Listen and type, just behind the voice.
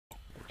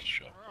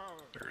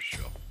There's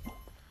Joe.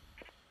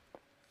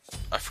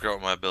 I forgot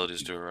what my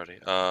abilities do already.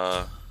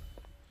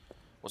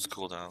 What's the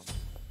cooldown?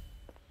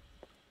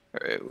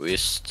 Alright, we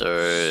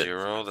start...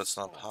 0? That's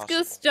not possible.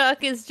 Goose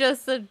Duck is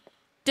just a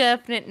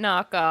definite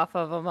knockoff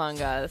of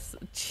Among Us.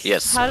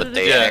 Yes, How but did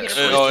they it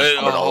actually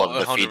put all of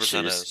the 100% features.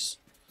 is.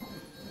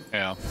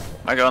 Yeah. Am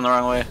I going the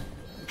wrong way?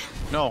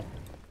 No.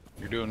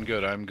 You're doing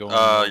good. I'm going...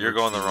 You're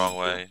going the wrong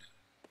way.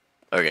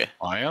 Okay.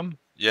 I am?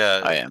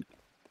 Yeah. I am.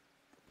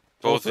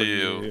 Both of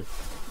you.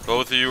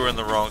 Both of you are in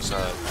the wrong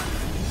side.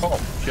 Oh,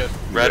 shit.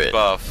 Red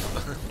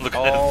buff. Look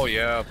at him. Oh,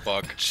 yeah,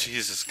 fuck.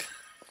 Jesus.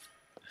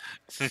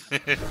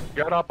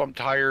 Shut up, I'm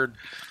tired.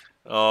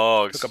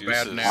 Oh, Took a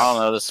excuses. bad I nap. don't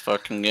know this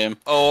fucking game.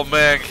 Oh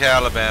man,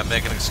 Caliban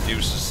making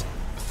excuses.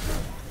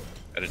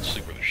 I didn't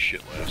sleep with a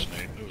shit last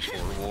night. It was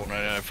horrible, and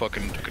I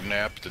fucking took a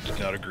nap that did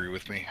not agree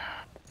with me.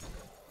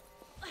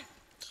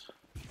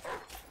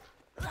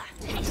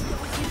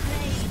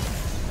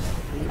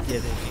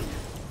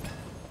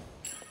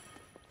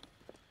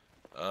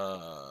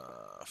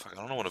 Fuck, I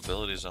don't know what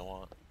abilities I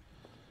want.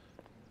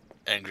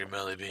 Angry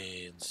Melly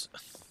Beans.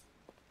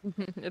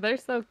 They're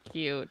so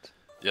cute.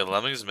 Yeah,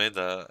 Lemmings made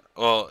that.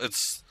 Well,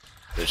 it's...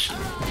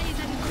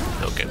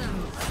 Okay.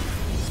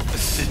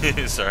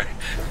 Sorry.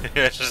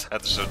 I just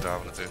had to show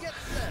dominance too.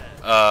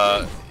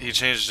 He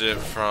changed it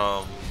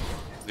from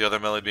the other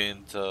Melly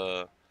Bean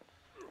to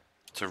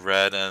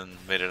red and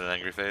made it an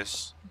angry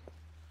face.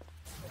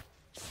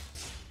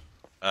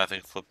 And I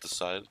think flipped the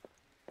side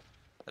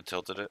and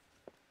tilted it.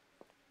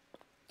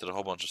 Did a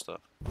whole bunch of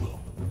stuff.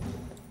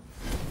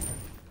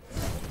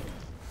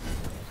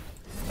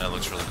 And it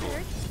looks really cool.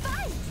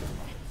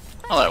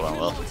 Oh, that went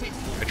well.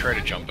 I tried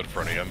to jump in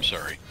front of you, I'm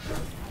sorry.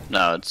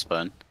 No, it's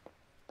fine.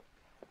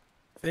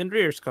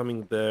 Fenrir's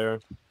coming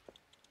there.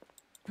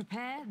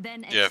 Prepare,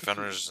 then Yeah, execute.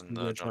 Fenrir's in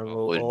the The jungle.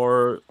 jungle. Wait.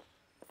 Or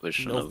We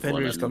should no, have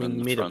won Fenrir's in coming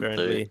the mid front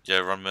apparently. Yeah,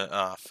 run mid.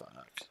 Ah,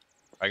 fuck.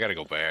 I gotta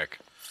go back.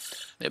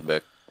 Hey,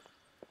 back.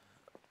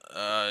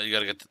 You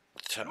gotta get the.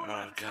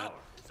 Oh, God.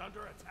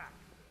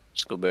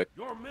 Let's go back.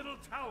 Your middle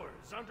tower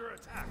is under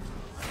attack.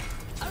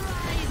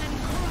 Arise and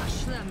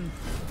crush them.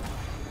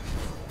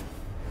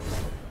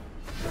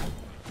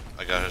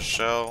 I got his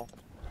shell.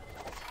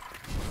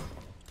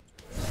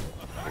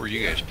 Where are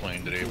you guys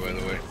playing today, by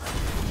the way?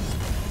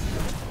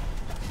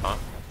 Huh?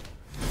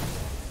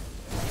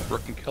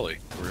 Brooke and Kelly,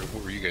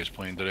 where were you guys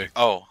playing today?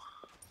 Oh.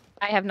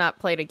 I have not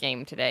played a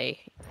game today.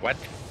 What?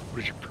 What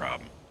is your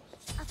problem?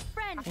 A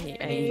friend.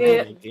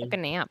 I took a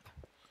nap.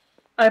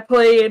 I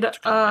played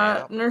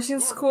nap. nursing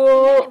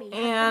school Enemy has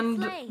been and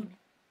slain.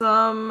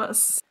 some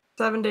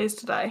 7 days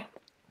to die.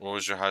 What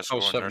was your high score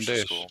in 7 nursing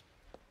days. school?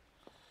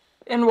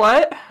 In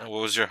what? And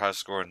what was your high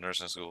score in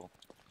nursing school?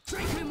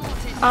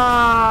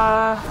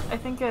 I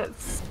think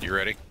it's You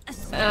ready?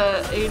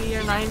 80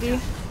 or 90.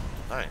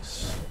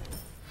 Nice.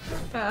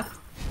 Yeah.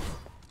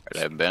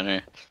 Alright, I've been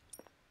here.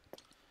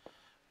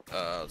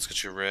 Let's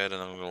get you red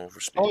and then we'll go over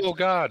speed. Oh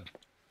god!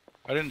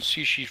 I didn't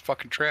see she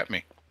fucking trapped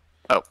me.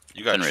 Oh,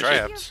 You got Fenrir's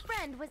trapped. Your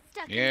friend was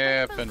stuck in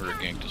Yeah, the Fenrir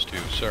boat. ganked us too,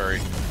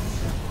 sorry.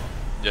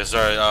 Yeah,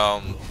 sorry,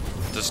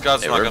 this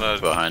guy's They not were gonna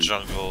behind.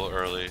 jungle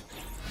early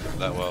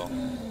that well.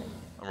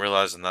 I'm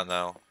realizing that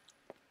now.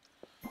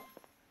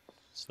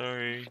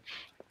 Sorry.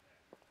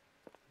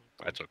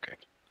 That's okay.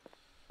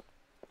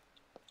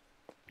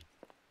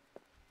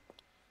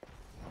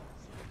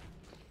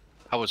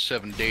 How was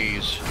 7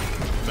 days?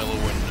 Mellow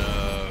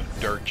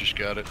and Dark just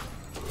got it.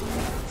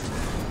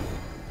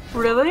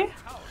 Really?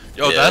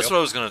 Yo, Yeah. that's what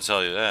I was gonna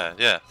tell you. Yeah,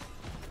 yeah.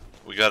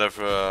 We got it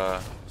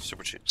for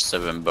super cheap.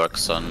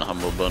 $7 on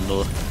Humble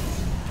Bundle.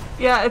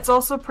 Yeah, it's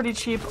also pretty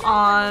cheap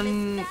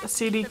on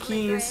CD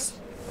keys.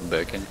 I'm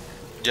back in.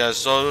 Yeah,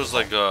 so it was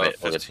like Wait, I'll get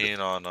 15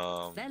 on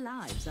Their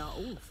lives are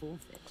all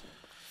forfeit.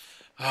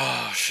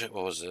 oh shit,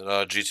 what was it?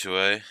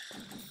 G2A.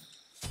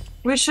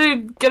 We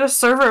should get a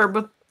server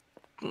with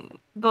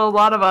the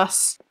lot of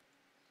us.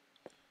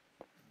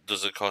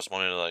 Does it cost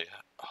money to like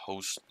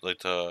host, like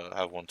to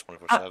have one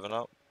 24/7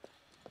 up?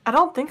 I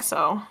don't think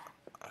so.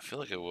 I feel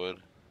like it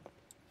would.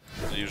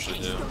 They usually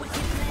do.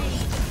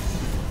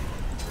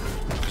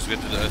 Because we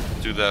have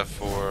to do that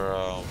for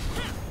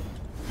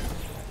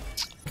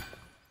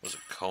was it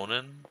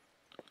Conan?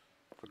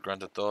 For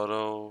Grand Theft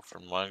Auto, for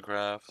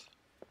Minecraft.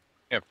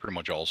 Yeah, pretty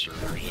much all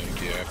servers, I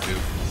think you have to.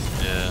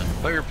 Yeah. I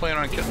thought you were planning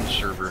on getting the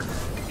server.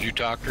 Did you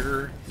talk to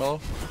her, Mello?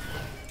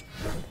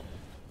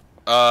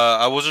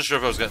 I wasn't sure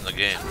if I was getting the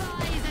game.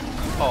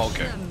 Oh,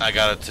 okay. I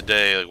got it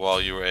today, like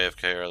while you were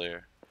AFK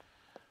earlier.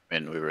 I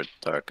mean, we were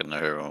talking to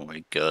her when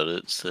we got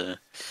it, so...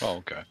 Oh,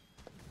 okay.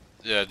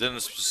 Yeah, I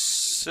didn't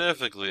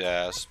specifically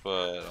ask,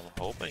 but I'm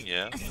hoping,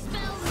 yeah.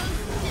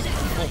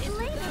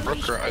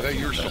 Brooke, I thought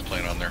you were still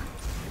playing on there.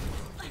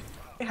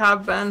 I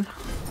have been.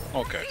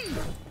 Okay.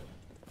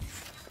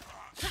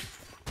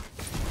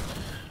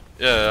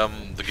 Yeah,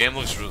 the game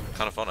looks really,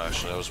 kind of fun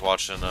actually. I was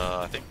watching,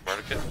 I think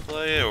Murderkit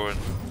play, or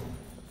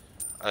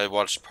I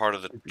watched part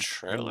of the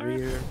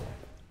trailer.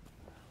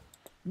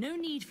 No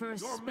need for a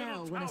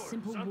spell when a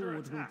simple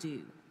ward will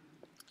do.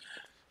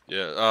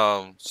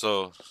 Yeah,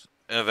 so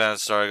In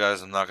advance, sorry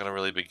guys, I'm not gonna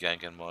really be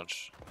ganking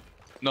much.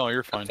 No,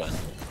 you're fine.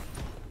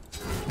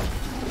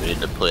 We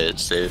need to play it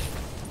safe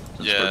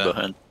since Yeah. we're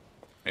behind.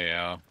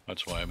 Yeah,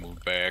 that's why I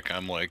moved back.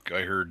 I'm like,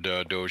 I heard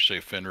Doge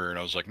say Fenrir, and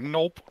I was like,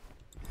 nope.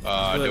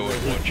 Doge,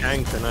 He what you...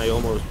 tanked and I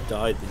almost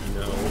died, you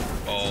know.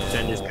 Oh.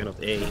 Then just kind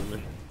of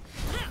aim.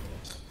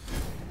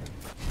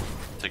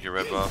 Take your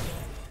red buff.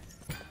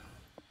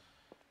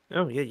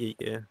 Oh,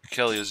 yeah.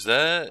 Kelly, is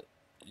that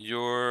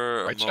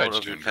your Right emote side's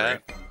of your doing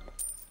cat?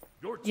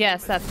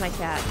 Yes, that's my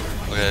cat.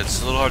 Okay,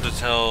 it's a little hard to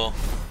tell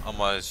on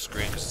my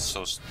screen because it's so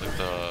like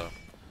the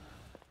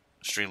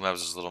Streamlabs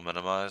is a little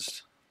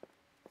minimized.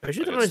 I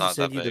should Like, have it's honestly not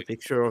sent that you the big.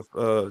 picture of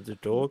the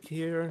dog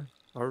here.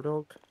 Our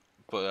dog.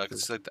 But I can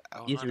see like the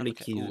He's outline really of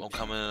the cat. Ooh, cute. I'm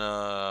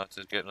coming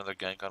to get another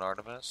gank on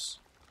Artemis.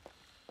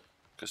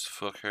 Cause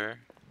fuck her.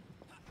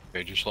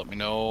 Okay, just let me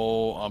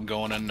know. I'm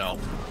going in now.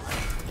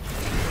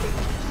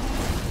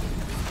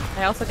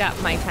 I also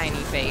got my tiny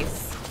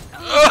face.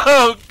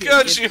 Oh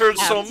god, she hurt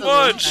so Absolutely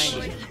much!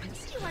 tiny. You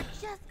are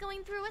just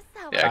going through a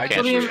sour Yeah, I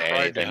can't patch. do Tried to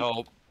anything.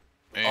 help.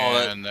 Oh,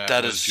 And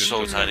that was is just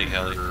so a tiny,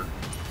 Kelly. murder.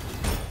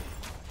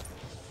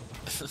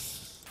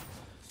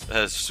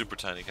 That is super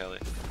tiny, Kelly.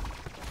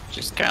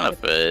 She's kind of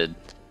fed.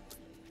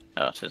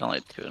 Oh, she's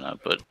only 2 now,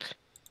 but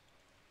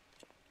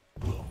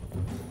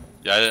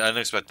Yeah, I didn't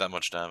expect that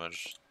much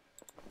damage.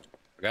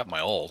 I got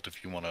my ult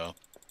if you wanna.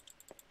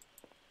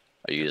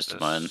 I used This-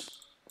 mine.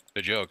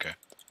 Did you? Okay.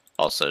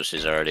 Also,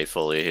 she's already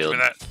fully Give me healed.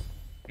 that.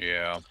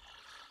 Yeah.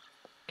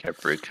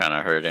 Kept kind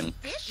of hurting.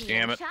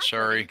 Damn it, Chocolate,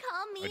 sorry.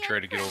 call me I a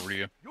tried to get friend. over to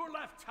you. Your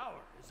left tower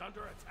is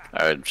under attack.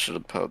 I should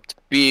have popped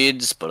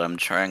beads, but I'm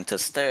trying to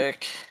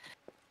stack.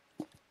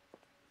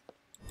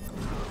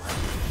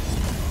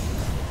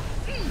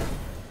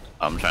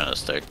 I'm trying to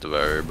stack the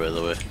barrier, by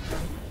the way.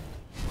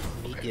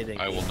 Me getting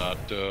I will not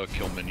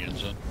kill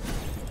minions then.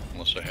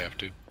 Unless I have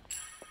to.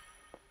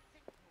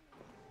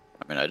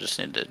 I mean, I just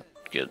need to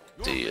get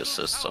the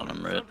assists on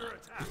him, right?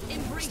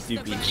 Embrace you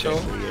the be fact so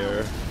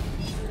here.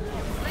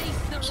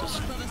 face the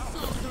wrath of a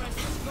sorceress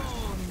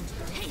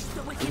scorned. Taste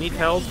the You wicked need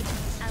help?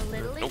 A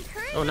little Nope.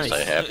 Oh, nice. So I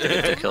have to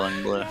get the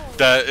killing blow.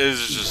 That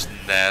is just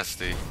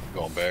nasty.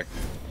 Going back.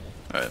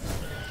 Alright.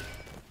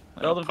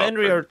 Well, the Pop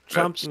Fenrir red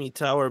trumped grips. me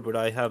tower, but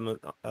I have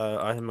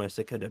my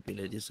second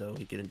ability, so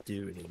he couldn't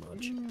do really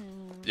much.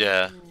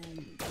 Yeah.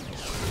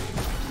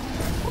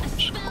 a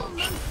spell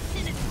most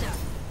sinister.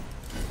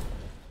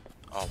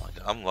 Oh my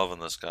god, I'm loving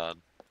this god.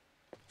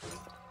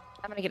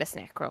 I'm gonna get a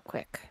snack real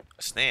quick.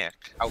 A snack.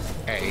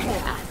 Okay.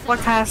 What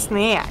kind of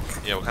snack?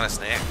 Yeah, what kind of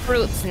snack?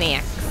 Fruit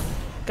snack.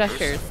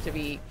 Gushers to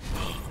be.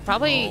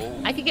 Probably.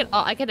 Oh. I could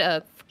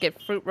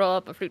get fruit roll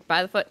up, a fruit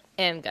by the foot,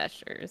 and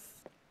gushers.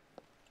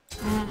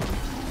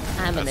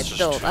 I'm an That's just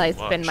adult. too I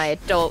spend much. my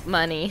adult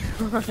money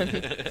on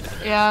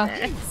Yeah,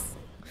 snacks.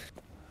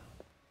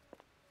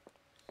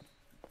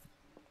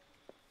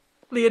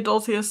 the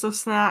adultiest of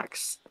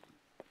snacks.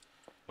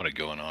 What a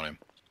going on him.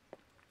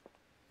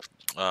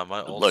 My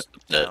ult's Look,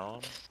 that-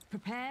 down.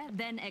 Prepare,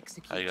 then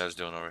execute. How you guys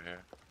doing over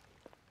here?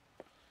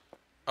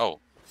 Oh,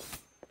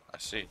 I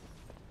see.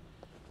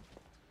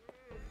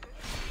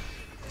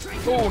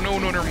 Oh no,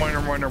 never mind,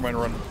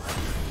 run.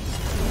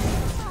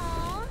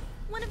 Aw,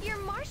 one of your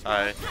marshmallow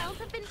Alright. piles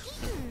have been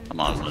eaten. I'm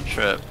on the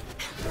trip.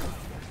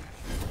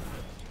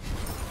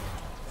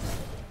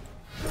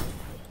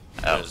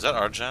 Ow. Is that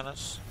our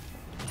Janice?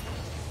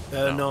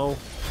 No,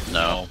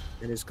 No.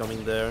 it is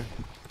coming there.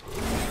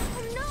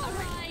 Oh no!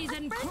 Arise A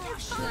and friend has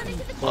crush fallen them.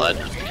 into the Well, that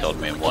just killed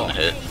me in one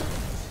hit.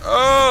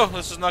 Oh,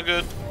 this is not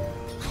good.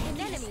 An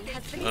enemy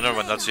has been Oh, never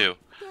mind, that's you.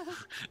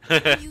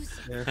 Yeah.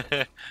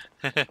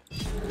 Power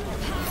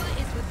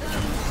is with those.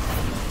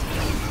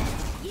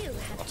 You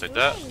have I'll take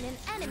that. slain an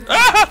enemy.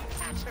 Ah!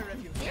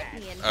 Dip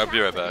me in I'll be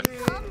right back. chocolate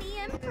and call me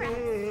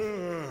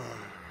empress.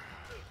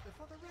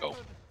 Go.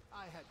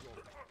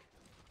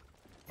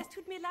 Es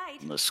tut mir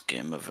leid. In this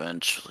game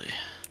eventually.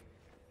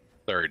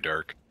 Sorry,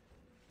 Dark.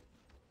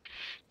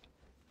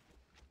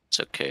 It's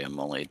okay, I'm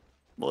only,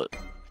 what,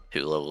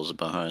 2 levels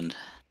behind?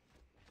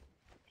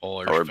 Oh,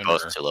 Or there's we're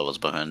both Fenrir. 2 levels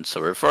behind, so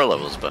we're 4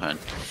 levels behind.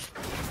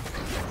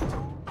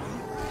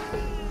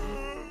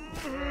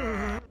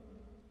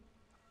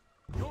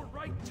 Your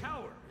right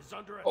tower is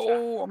under attack.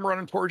 Oh, I'm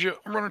running towards you.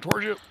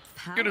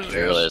 Get his I ass.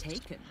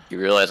 realize, you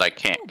realize I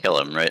can't kill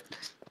him, right?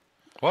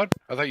 What?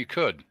 I thought you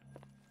could.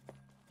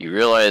 You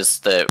realize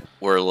that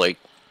we're like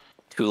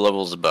 2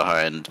 levels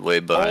behind, way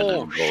behind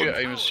Oh in gold. shit! I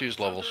didn't even see his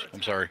levels.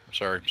 I'm sorry.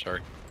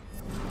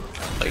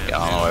 Like, I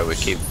don't know why we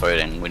keep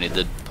fighting. We need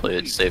to play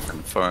it safe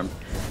and farm.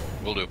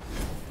 We'll do.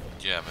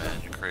 Yeah,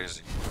 man, you're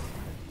crazy.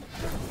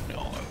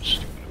 No, that was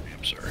stupid of me.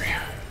 I'm sorry.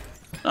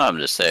 No, I'm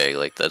just saying,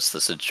 like, that's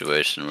the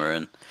situation we're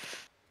in.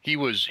 He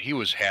was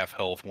half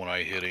health when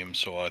I hit him,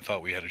 so I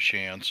thought we had a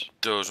chance.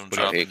 Doge, I'm But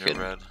dropping he your could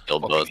red. kill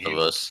Fucking both of heal.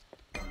 us.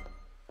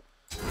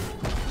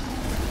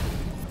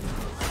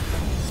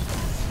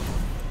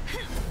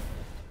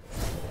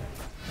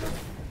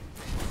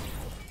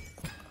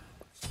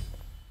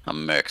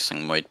 I'm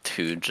maxing my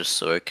 2 just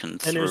so I can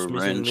Tennis throw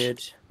missing range.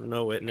 mid.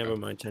 No, wait, never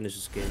mind. Tennis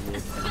is game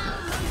mid.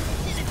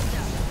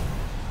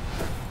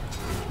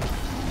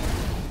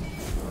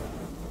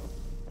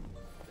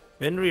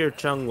 Henry or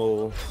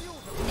Chungo?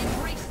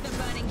 Embrace the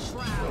burning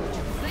shroud.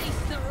 Face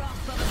the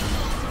wrath of the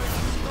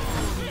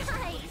sorceress.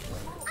 Nice!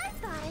 I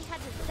thought I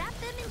had to zap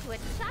them into a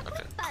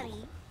chocolate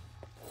bunny.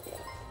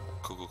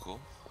 Cool.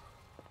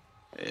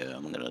 Yeah,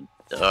 I'm gonna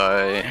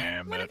die.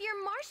 Damn One it. of your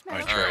I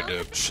marshmallows. tried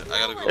to. Shit, I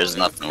gotta go. There's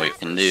nothing we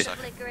can do.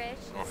 Licorice.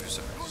 Oh, a few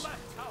seconds.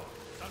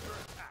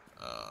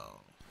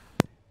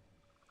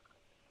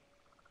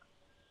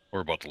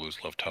 We're about to lose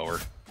left tower.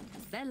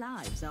 Their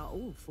lives are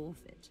all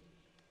forfeit.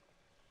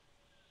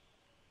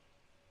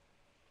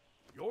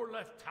 Your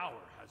left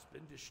tower has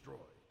been destroyed.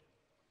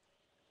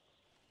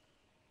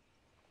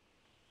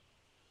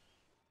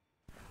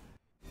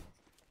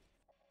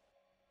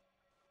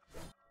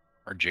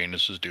 Our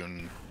Janus is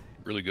doing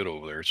really good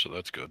over there, so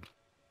that's good.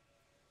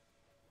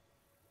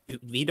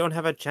 We don't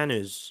have a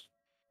Janus.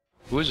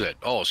 Who is that?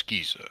 Oh,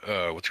 Skis.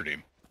 What's her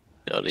name?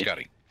 Scotty.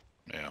 Scotty.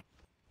 Yeah.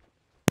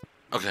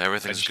 Okay,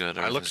 everything's good.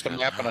 I looked at the everything's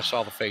map good. and I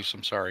saw the face.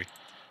 I'm sorry.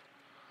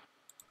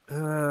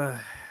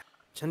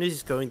 Janus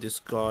is going to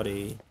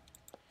Scotty.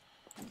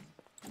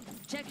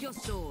 Check your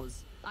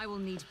stores. I will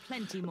need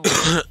plenty more.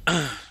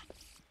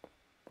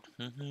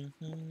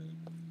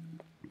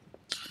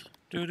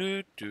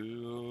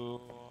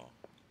 Do.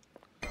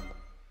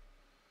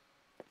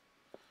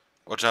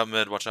 Watch out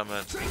mid, watch out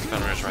mid.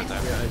 Fenrir's right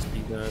there. Yeah, I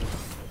see that.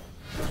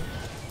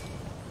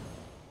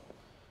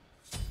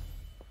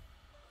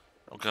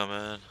 I'm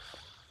coming.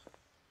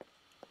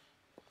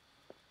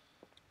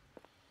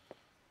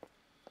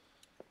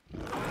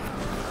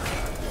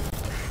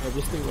 Oh,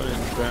 this thing went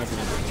and grabbed me.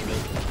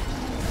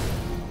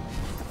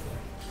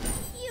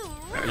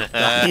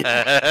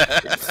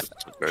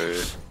 Or,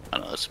 I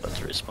know it's about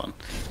to respawn.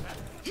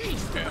 Do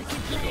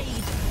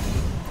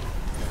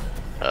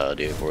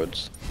you have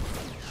words?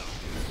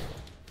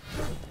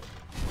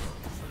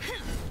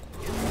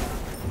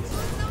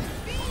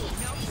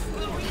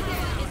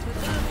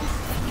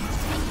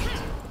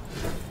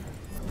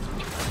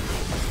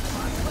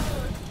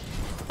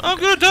 I'm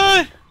gonna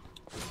die!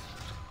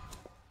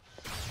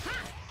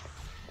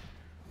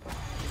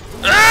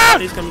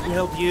 He's coming to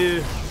help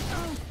you.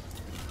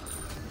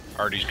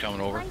 Artie's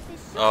coming over.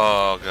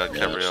 Oh god,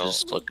 Yeah, Gabrielle.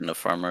 just looking to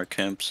farm our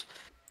camps.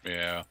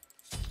 Yeah.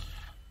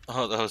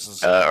 Oh, that was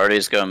insane.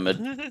 Artie's going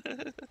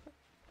mid.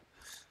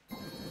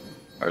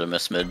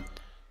 Artemis mid.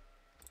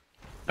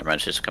 Never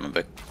mind, she's coming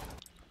back.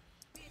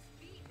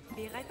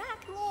 Be right back.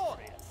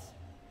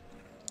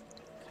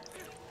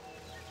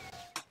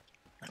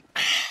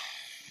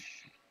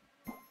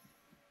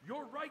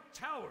 Your right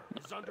tower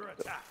is under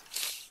attack.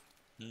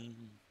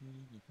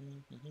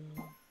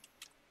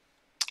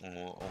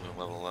 Oh, only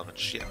level 11.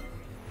 Shit.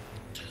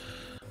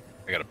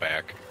 I got it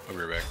back. I'll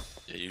be right back.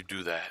 Yeah, you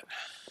do that.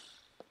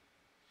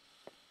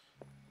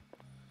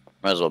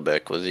 Might as well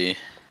back with you.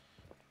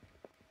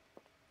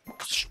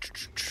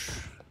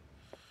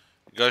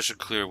 You guys should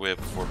clear way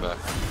before back.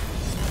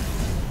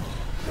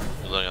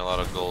 You're letting a lot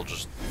of gold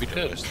just We get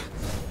did. wasted.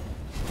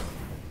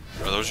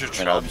 Are those your I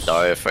mean, I'll traps?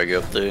 die if I go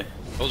up there.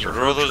 Those are What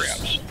are her those?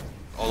 traps.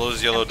 All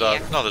those yellow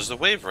dots. No, there's the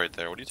wave right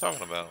there. What are you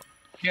talking about?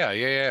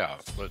 Yeah.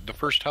 But the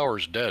first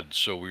tower's dead,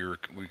 so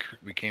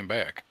we came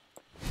back.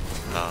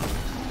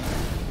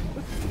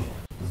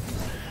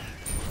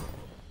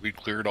 We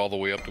cleared all the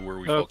way up to where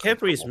we Oh, felt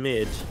Capri's comfortable.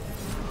 mid.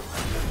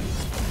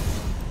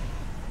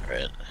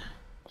 Alright.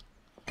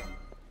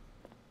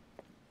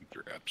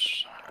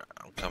 Traps.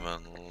 I'm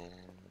coming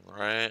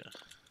right.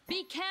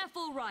 Be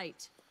careful,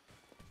 right?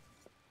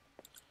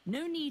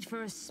 No need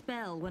for a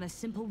spell when a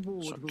simple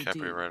ward So will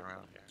Capri do. right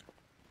around here.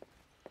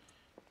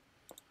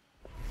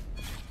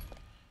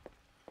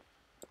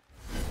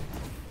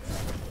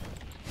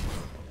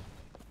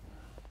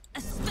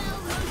 A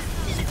spell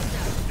most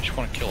sinister. I just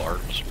want to kill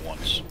Artemis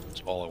once.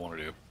 That's all I want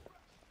to do.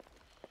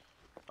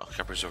 Oh,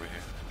 Capri's over here.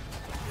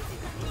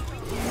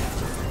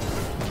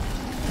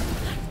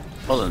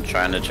 Wasn't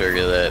trying to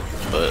trigger that,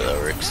 but that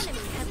works. Enemy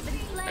has been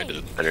slain. I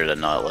did. Better to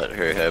not let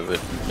her have it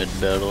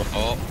mid-battle.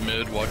 Oh,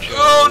 mid, watch out.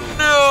 Oh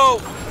No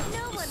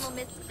one will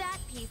miss that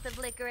piece of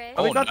licorice.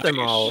 Oh, we Oh, got them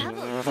nice. all.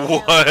 no!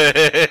 What?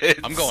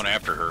 I'm going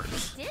after her.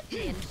 Dip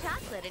me in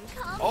chocolate and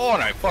call me Oh,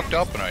 and I fucked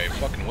up and I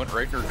fucking went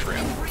right in her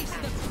trap.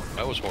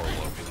 That was horrible.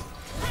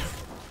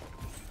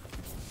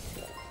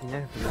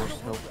 Yeah,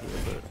 most help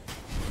here,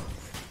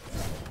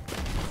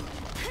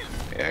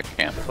 Yeah, I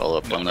can't follow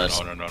up on this.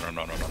 No. friend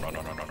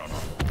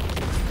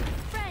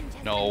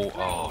has No, been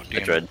oh, slain.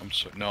 damn tried. it. I'm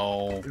so,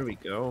 no. but there we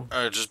go.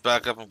 Alright, just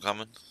back up. I'm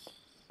coming.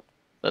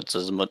 That's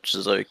as much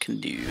as I can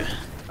do.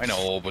 I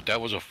know, but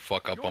that was a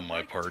fuck up on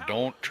my part.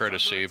 Don't try to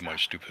save my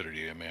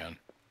stupidity, man.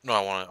 No,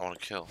 I want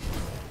to kill.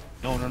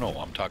 No,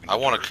 I'm talking I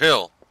want her. to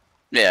kill.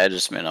 Yeah, I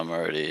just mean I'm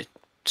already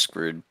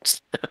screwed.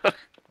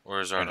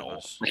 Where's I know.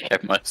 Artemis? I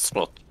might as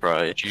well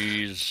try.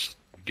 She's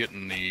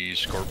getting the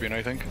scorpion,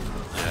 I think.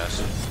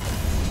 Yes.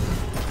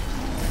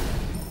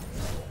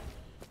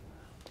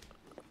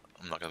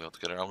 I'm not gonna be able to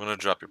get her. I'm gonna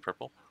drop your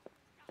purple.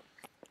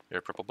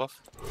 Your purple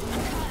buff. Curse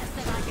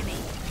of agony.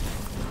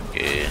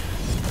 Okay.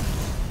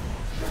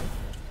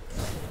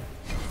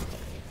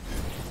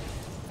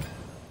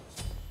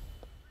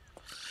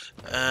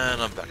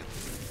 And I'm back.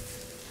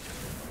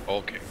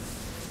 Okay.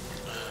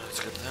 Let's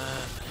get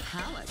that.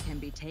 Power can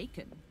be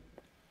taken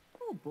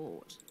or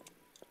bought.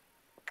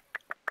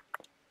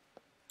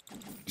 I'm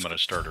gonna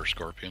start our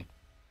scorpion.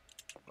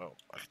 Oh,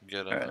 I can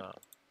get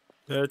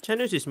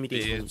Tennis is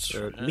Beats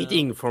for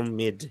meeting from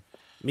mid.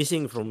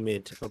 Missing from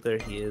mid. Oh, there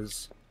he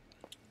is.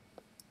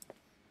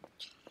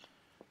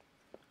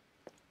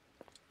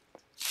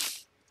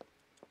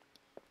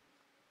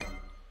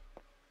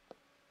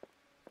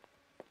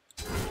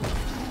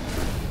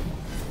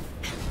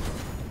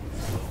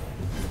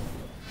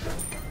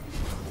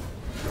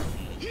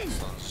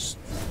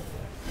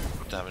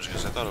 what damage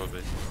as I thought it would be.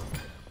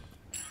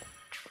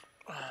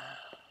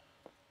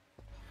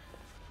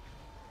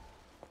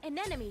 An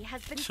enemy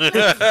has been slain.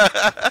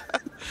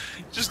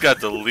 Just got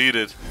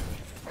deleted.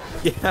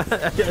 Yeah,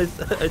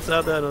 I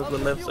saw that on the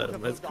left side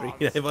of my screen.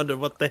 I wonder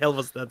what the hell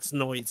was that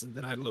noise, and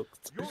then I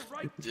looked. Your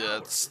right Yeah, tower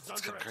it's is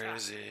under attack.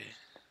 crazy.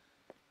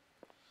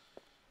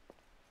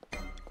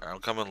 Alright, I'm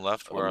coming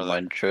left. Where are they?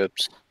 Mine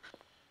trips.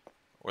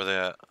 Where they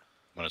at?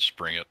 I'm gonna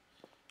spring it.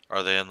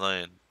 Are they in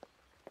lane?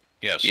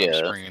 Yes, Yeah.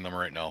 I'm springing them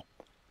right now.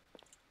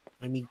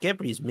 I mean,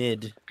 Gabri's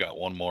mid. Got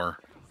one more.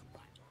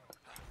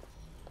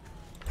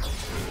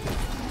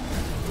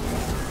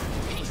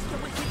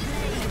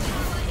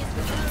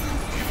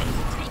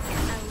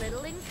 A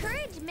little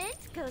encouragement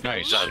goes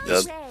Nice. a long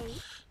Good. way.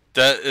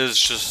 That is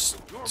just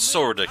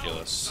so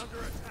ridiculous.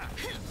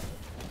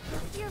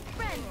 Your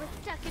friend was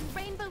stuck in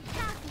Rainbow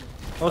Taffy.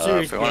 Also,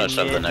 If we want to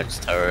shove the mid.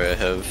 next tower, I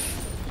have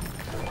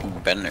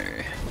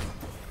Benner.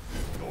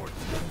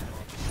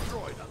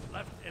 Destroy the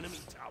left enemy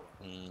tower.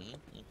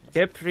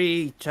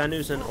 Capri,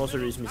 Chanus, and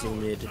Osiris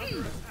missing mid.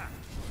 Oh,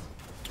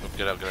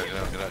 get out, get out, get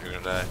out, get out, you're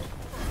gonna die.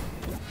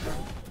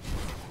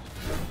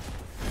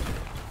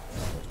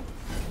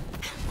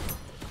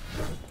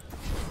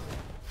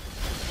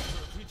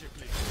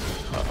 Strategically.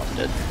 Oh, I'm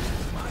dead.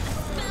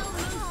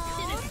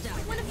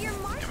 One of your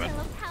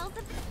marshmallow pals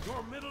of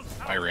Your middle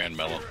tower I ran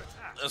mellow.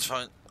 That's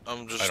fine.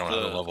 I'm just I don't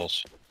have the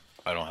levels.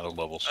 I don't have the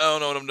levels. I don't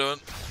know what I'm doing.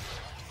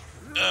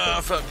 Ah,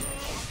 fuck.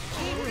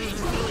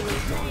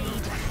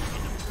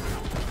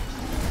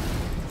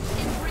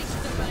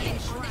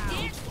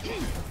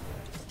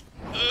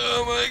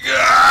 Oh my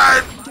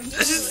god!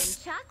 and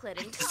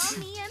chocolate and call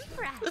me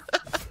Empress.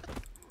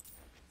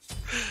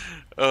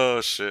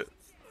 Oh shit.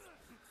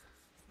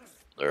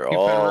 They're You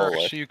all Fenrir,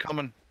 I like, see you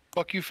coming.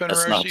 Fuck you, Fenrir,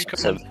 that's I not see you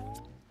just coming. him.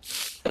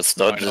 That's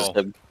not I just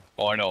know. him.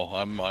 Oh, I know.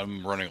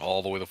 I'm running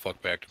all the way the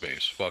fuck back to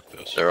base. Fuck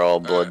this. They're all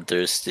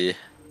bloodthirsty.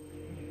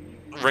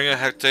 Ring of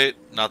Hectate,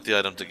 not the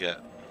item to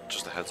get.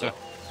 Just a heads up.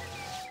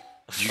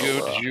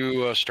 Did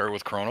you start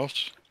with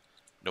Kronos?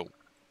 No.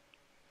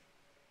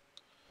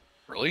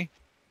 Really?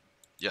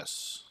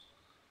 Yes.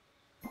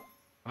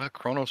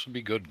 Kronos would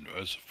be good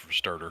as a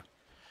starter.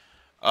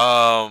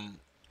 I'm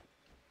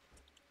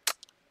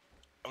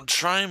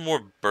trying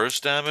more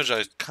burst damage.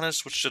 I kind of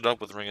switched it up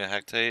with Ring of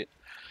Hectate.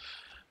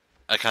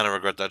 I kind of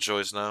regret that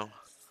choice now.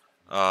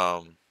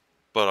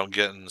 But I'm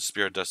getting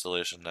Spirit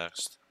Distillation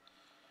next.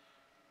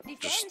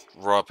 Just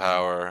raw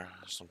power,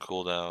 some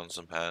cooldown,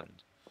 some pen.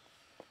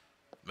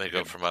 Make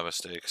up for my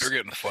mistakes. You're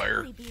getting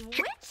fire.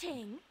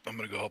 Bewitching. I'm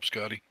gonna go help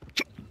Scotty.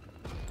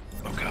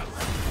 Oh god.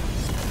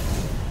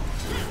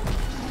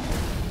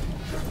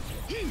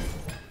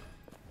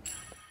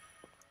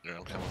 Yeah,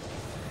 okay.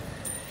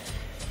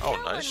 Oh,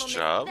 No one nice will miss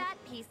job. that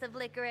piece of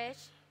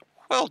licorice.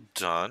 Well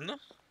done.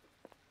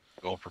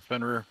 Going for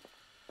Fenrir.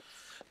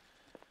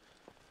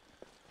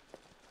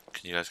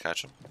 Can you guys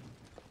catch him?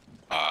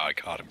 I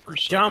caught him for a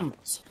second.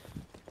 Jumps.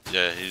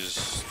 Yeah,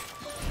 he's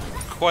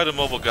quite a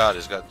mobile god.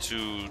 He's got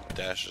 2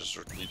 dashes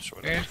or leaps or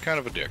Yeah, whatever. he's kind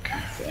of a dick.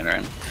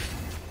 Benner.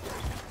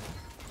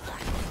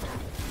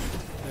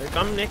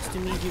 Come next to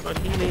me, you are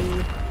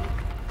healing.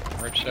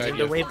 Right Get side.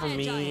 You. away from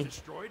me.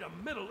 Destroyed a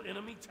middle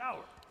enemy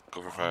tower.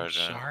 Go for fire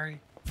giant.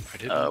 Sorry. I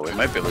didn't. We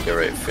might be able to get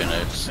right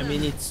Phoenix. I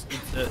mean, it's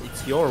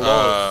your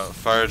loss.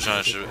 Fire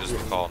giant is the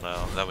call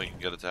now. Then we can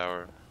get a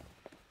tower.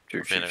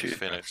 True, true, Phoenix, true.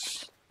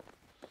 Phoenix.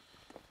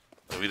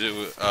 We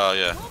do.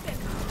 Yeah.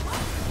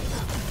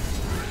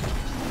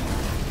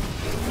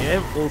 You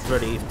have ult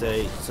ready if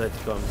they decide to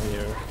come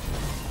here.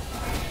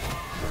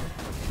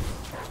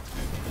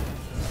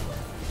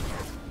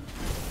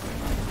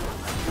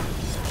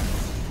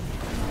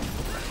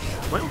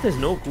 Well, there's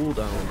no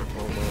cooldown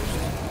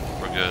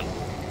almost. We're good.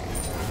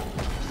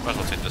 Might as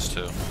well take this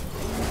too.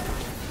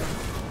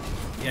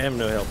 Yeah, I have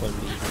no help on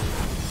me.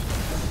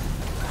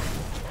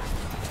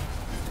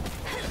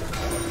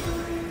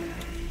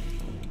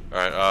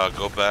 Alright,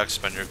 go back,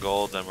 spend your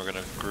gold, then we're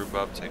gonna group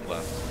up, take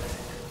left.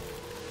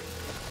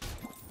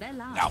 Their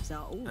lives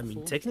are awful. I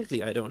mean,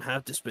 technically, I don't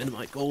have to spend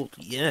my gold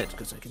yet,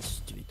 because I can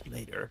just do it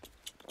later.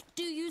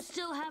 Do you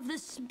still have the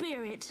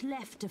spirit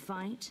left to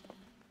fight?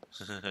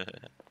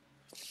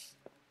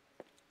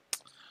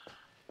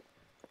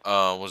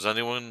 Was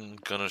anyone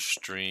gonna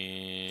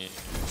stream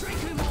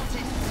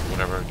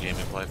whatever game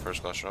you play,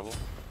 First Class Trouble?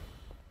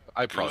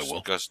 I probably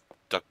will. Goose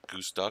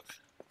Duck?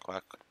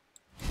 Quack.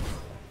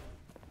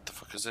 What the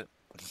fuck is it?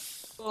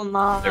 Will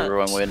not.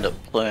 Everyone we end up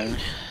playing.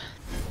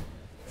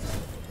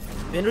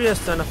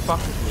 Fenrir's trying to fuck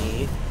with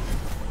me.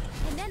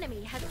 An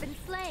enemy has been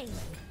slain.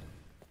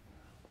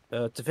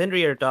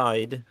 Fenrir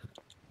died.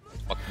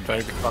 Fucking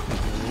Trying to fuck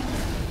with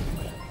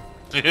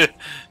me.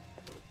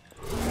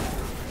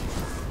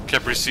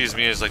 Kepri sees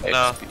me and is like,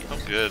 nah, I'm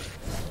good.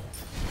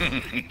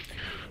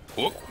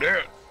 Look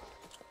there.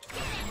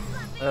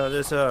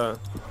 There's a...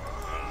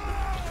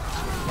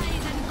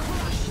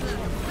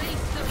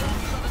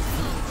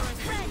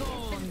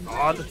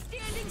 God.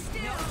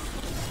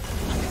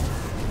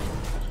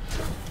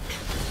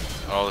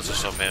 Oh, this is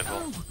so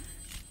painful.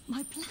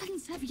 My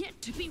plans have yet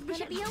to be Will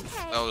it be realized.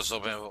 okay? That was so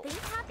painful. Think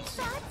happy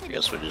thoughts I and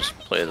guess we just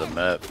play the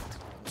map.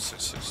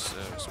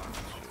 666.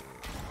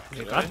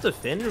 I got the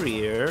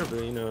Fenrir,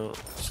 but you know...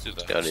 Let's do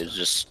that. God, he's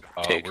just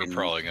We're taking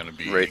probably gonna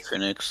be. Raid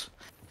Phoenix.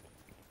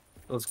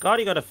 Well,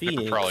 Scotty got a They're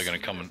Phoenix. probably gonna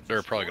come.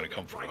 They're probably gonna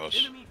come for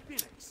us.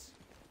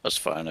 That's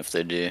fine if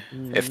they do.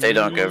 If they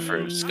don't go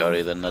for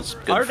Scotty, then that's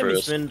good for Artemis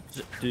us. went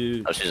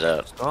to Oh, she's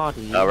out.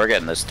 Scotty. Oh, we're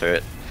getting this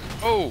turret.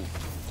 Oh,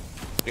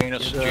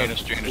 Janus, And,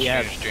 Janus, Janus,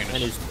 yeah, Janus, and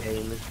Janus. his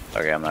pain.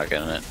 Okay, I'm not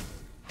getting it.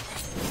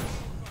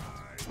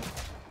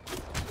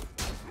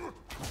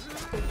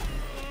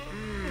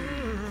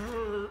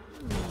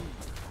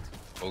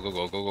 Go, go,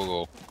 go, go, go,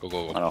 go, go,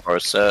 go, On go. a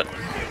horse set.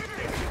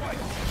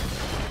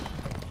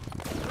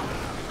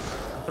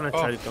 I'm gonna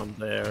try to come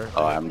there.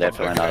 Oh, I'm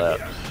definitely not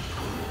out.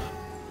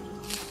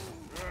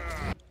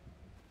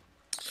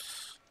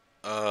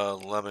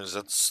 Lemons,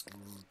 that's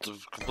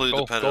completely Go,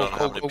 dependent go, on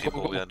how go, many go,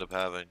 people go, we go. end up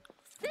having.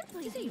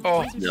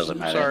 Oh, Doesn't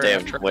matter. sorry, They I'm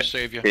have trying way, to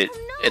save you.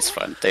 it's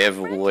fine. They have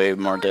way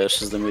more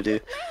dashes than we do.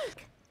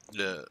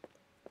 Yeah.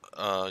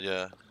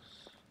 Yeah.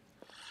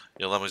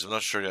 Yeah, Lemons, I'm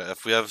not sure yet.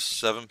 If we have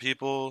 7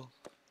 people...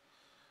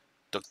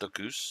 Duck, duck,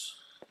 goose?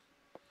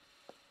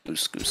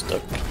 Goose, goose,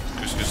 duck.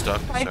 Goose, goose,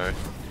 duck, I- sorry.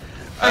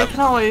 I can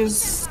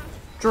always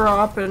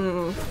drop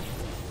and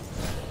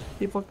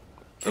people.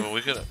 I mean,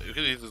 we could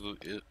either do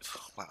it.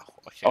 Wow,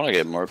 I want to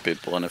get more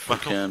people in if we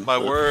can. My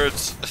but-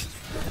 words! I was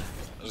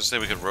gonna say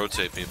we could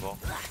rotate people.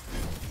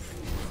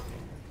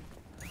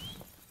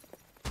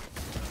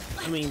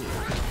 I mean,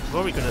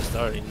 before we're gonna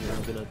start,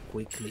 I'm gonna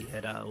quickly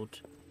head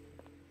out.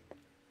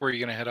 Where are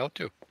you gonna head out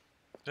to?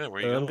 Yeah,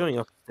 where you I'm going? going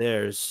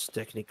upstairs,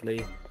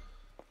 technically.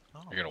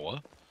 You're gonna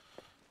what?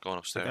 Going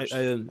upstairs.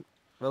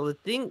 Well, the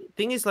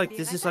thing is, like,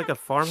 this is like a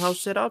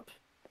farmhouse setup,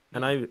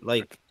 and I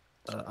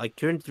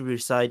currently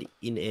reside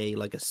in a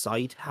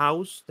side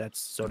house that's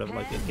sort of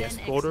like a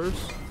guest quarters.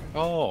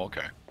 Oh,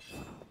 okay.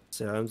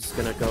 So I'm just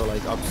gonna go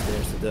like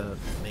upstairs to the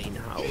main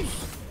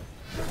house.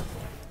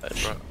 I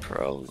should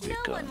probably be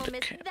no going one will to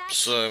miss camp. that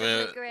So, I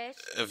mean, licorice.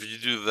 if you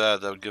do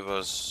that, that would give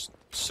us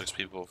 6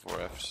 people for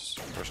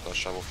first class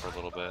shovel for a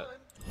little bit.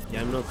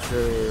 Yeah, I'm not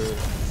sure.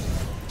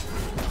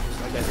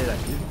 Like I said, I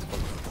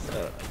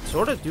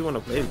sort of do want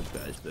to play with you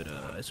guys, but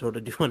I sort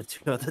of do want to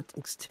do other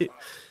things too.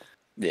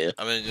 Yeah.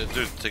 I mean,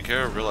 dude, take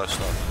care of real life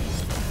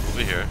stuff.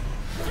 We'll be here.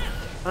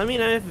 I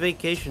mean, I have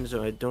vacation,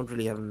 so I don't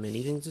really have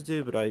many things to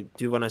do, but I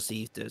do want to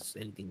see if there's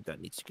anything that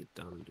needs to get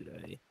done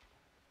today.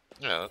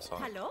 Yeah, that's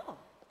fine. Hello.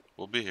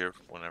 We'll be here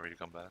whenever you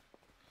come back.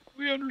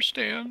 We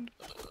understand.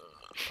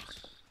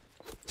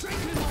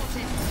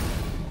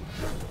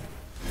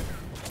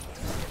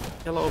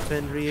 Hello,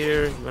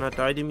 Fenrir. You wanna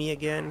die to me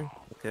again?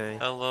 Okay.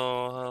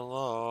 Hello,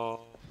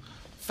 hello.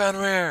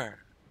 Fenrir!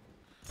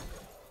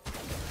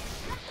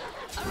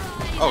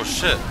 Oh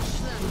shit.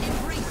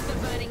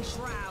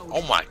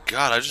 Oh my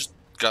god, I just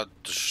got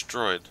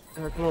destroyed.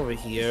 Come over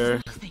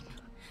here. I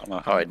don't know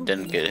how I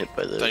didn't get hit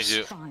by this. Thank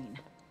you. Fine.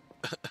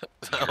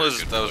 That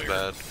was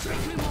bad.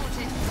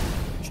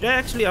 Should I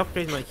actually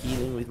upgrade my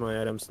healing with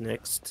my items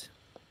next?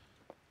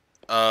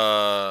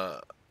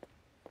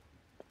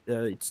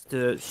 It's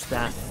the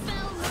staff.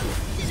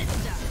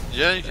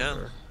 Yeah, you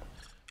can.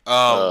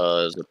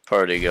 There's a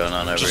party going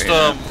on over Just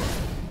here.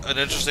 an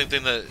interesting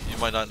thing that you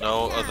might not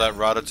know of that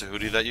Rada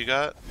Tahuti that you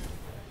got.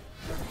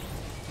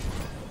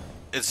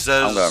 It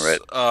says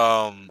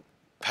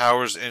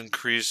powers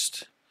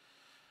increased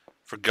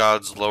for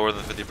gods lower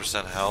than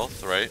 50%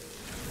 health, right?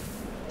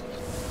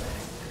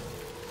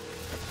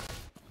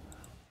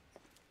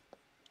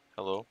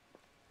 Hello,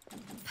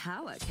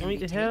 Power I can need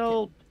be to taken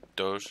help.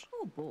 Doge.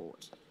 or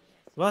bought.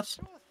 What?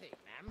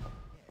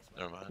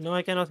 Never mind. No,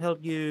 I cannot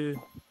help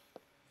you.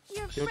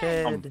 Your You're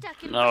friend dead.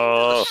 stuck in No.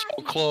 rainbow So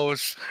taffy.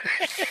 close.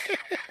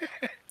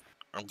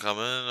 I'm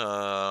coming.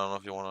 I don't know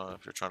if you wanna,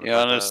 if you're trying to. Be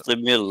fight honest, that.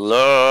 leave me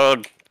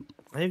alone.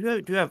 I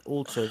do have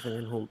also if I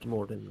can hold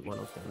more than one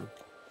of them.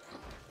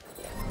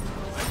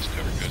 Thanks,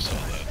 Cover. I saw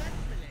that.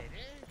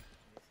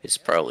 He's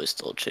probably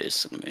still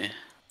chasing me.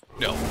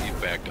 No, he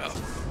backed up.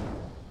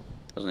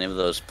 Doesn't he have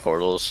those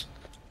portals?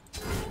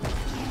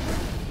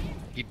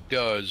 He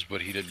does,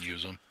 but he didn't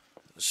use them.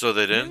 So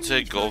they didn't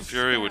take Gold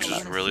Fury, which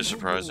is really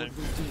surprising.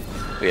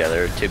 But yeah,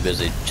 they're too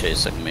busy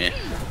chasing me.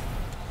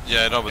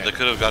 Yeah, I know, but they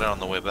could have got it on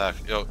the way back.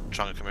 Yo,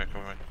 Changa, come here,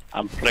 come here.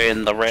 I'm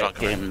playing the Changa, red come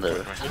here, game come here,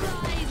 though. come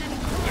here.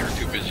 They were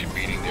too busy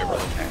beating the ever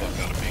fuck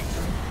out of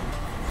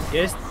me.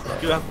 Yes, I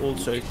do have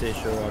also if they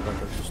show up, I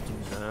can just do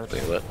that.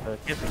 Wait,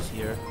 what? Kepi's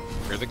here.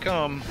 Here they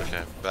come.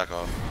 Okay, back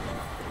off.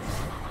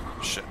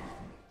 Shit.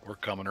 We're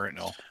coming right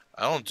now.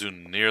 I don't do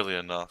nearly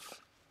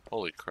enough.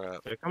 Holy crap.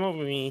 Okay, come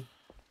over me.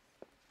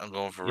 I'm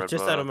going for You're red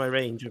just out of buff. my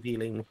range of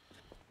healing.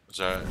 It's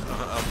alright.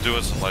 I'm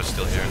doing some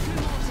lifesteal here.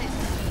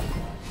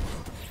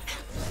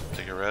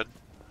 Take a red.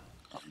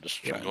 I'm just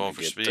I'm trying going to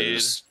for get speed.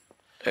 those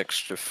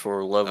extra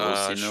 4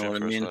 levels, you know Shit, what I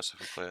first mean? class if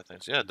we play, I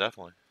think. Yeah,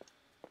 definitely.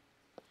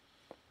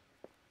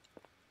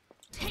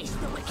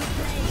 Taste the wicked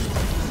blade.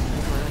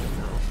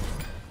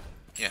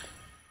 Yeah.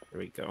 There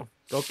we go.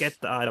 Go get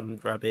the item,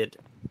 grab it.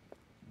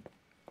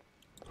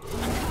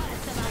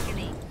 Goddess of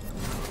agony.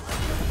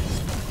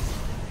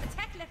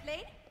 Attack left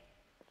lane.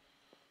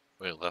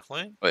 Wait, left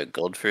lane? Wait,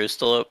 Gold Fury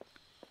still up?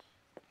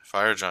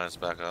 Fire Giant's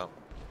back up.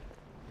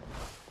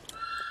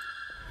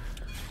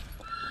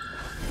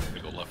 We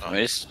go left. I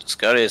mean,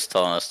 Scotty is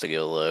telling us to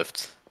go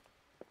left.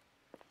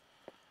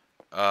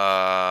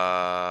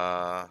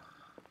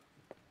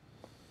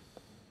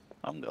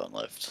 I'm going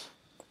left.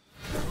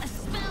 A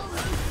spell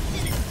most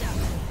sinister.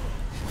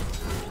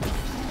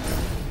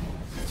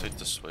 Take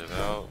this wave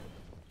out.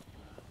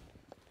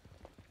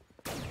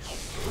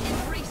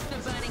 Embrace the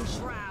burning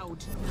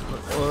shroud.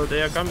 Oh,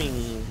 they are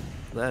coming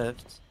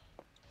left.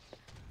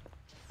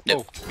 Yep.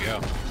 Oh,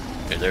 yeah.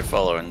 Okay, they're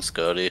following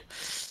Scotty.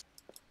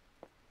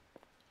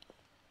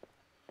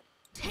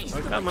 Taste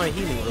I the got my wicked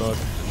healing blade. rod.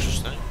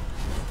 Interesting.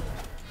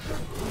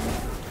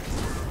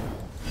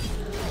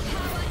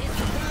 Power is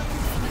the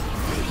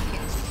take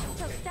it.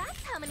 So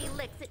that's how many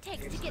licks it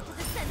takes to get to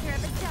the center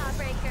of a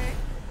jawbreaker.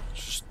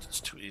 It's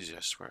too easy, I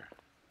swear.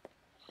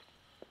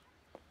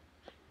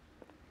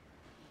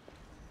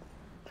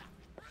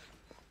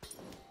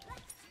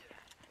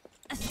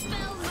 A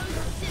spell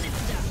most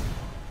sinister.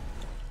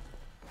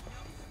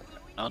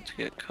 Not to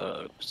get caught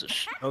out of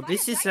position. Oh,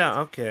 this is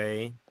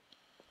okay.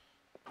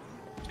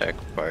 Attack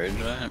Fire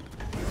Giant.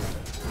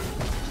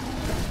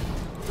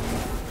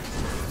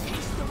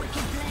 Taste the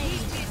wicked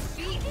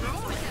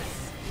blade.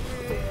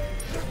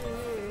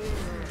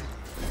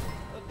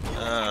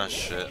 Ah,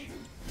 shit.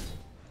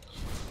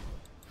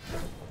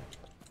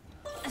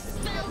 A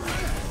spell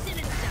most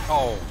sinister.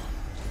 Oh,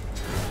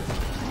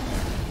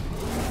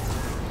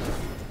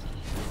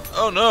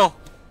 Oh no!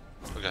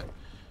 Okay.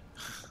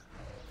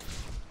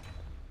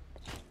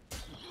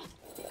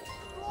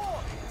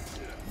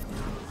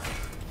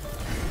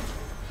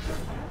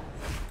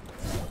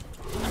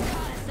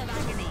 Goddess of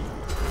agony.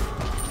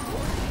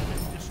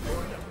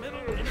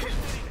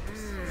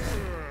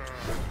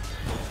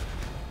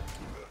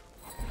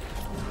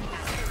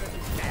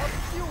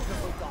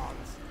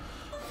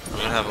 I'm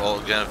gonna have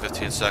ult again in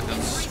 15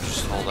 seconds.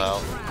 Just hold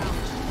out.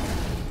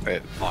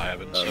 Right. I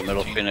haven't seen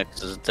Middle the team.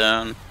 Phoenix is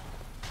down.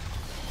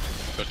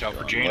 Look out for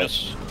Going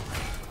Janus.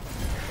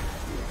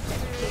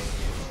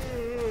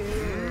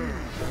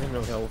 I have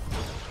no health.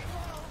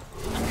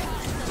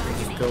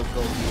 Just go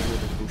deal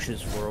with the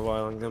bushes for a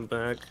while and come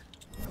back.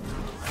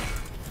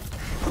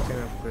 I can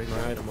upgrade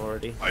my item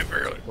already. I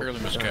barely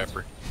missed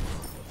Capri.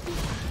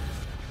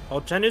 Oh,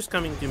 Janu's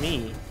coming to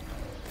me.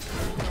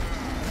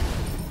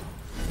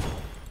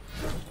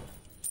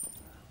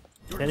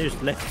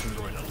 Janu's left me.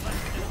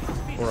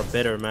 Or a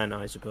better man,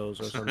 I suppose,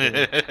 or something.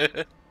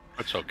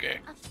 That's okay.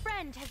 A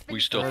friend has been We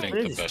still slain. think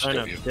Janet the is best trying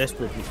of to you.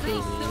 desperately kill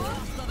me.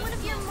 One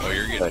of your Oh,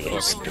 you're getting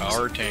Nice. fucking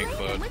tower tank, bud.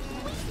 with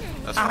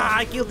weakness. That's Ah, fine.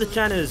 I killed the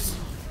Janus!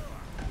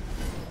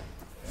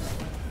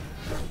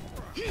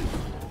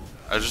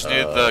 I just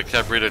need the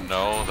Capri to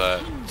know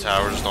that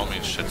towers don't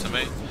mean shit to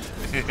me.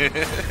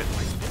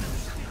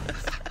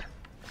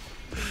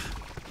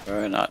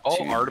 Alright, not Oh,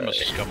 too Artemis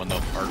bad. is coming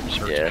though. Artemis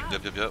hurts Yeah.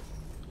 me. Yep.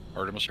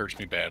 Artemis hurts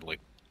me badly.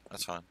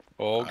 That's fine.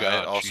 Oh I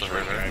god, also she's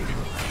hurt her. right behind me.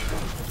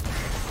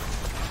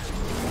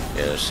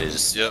 Yeah,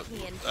 she's... Yep.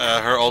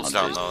 Her ult's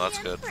down though. That's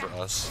good for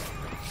us.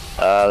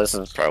 This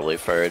is probably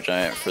Fire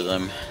Giant for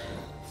them.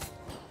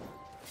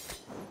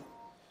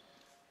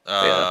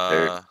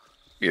 Uh,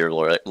 You're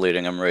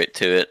leading them right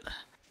to it.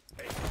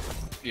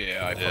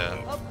 Yeah, I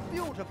yeah.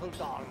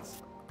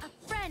 A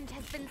friend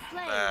has been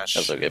slain. Mash.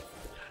 That's okay.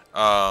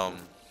 Yeah.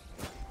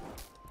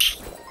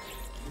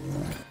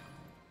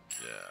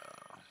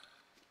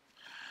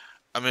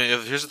 I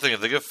mean, here's the thing: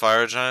 if they get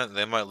Fire Giant,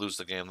 they might lose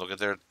the game. Look at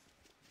they're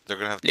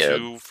gonna have Yeah,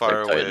 2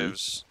 fire Titan.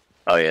 waves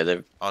Oh yeah,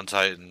 they're... on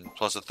Titan,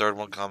 plus a third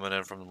one coming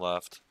in from the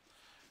left.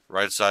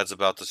 Right side's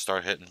about to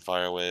start hitting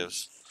fire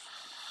waves.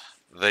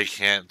 They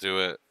can't do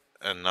it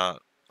and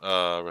not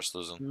risk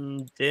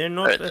losing. They're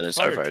not Right, the then it's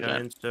our fire fire giant.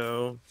 giants,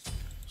 so...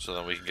 So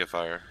then we can get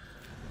fire,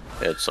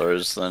 It's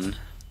ours then.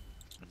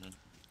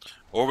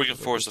 or we can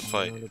force a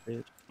fight. Around a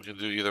bit. We can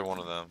do either one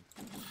of them.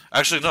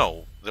 Actually,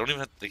 no. They don't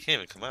even. They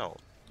can't even come out.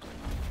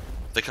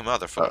 If they come out,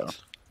 they're fucked.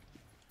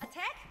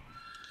 Attack.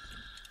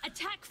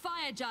 Attack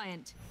fire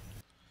giant.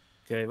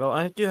 Okay, well,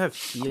 I do have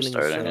healing, so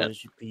starting it. it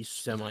should be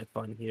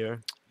semi-fun here.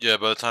 Yeah.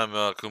 By the time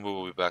Kumbu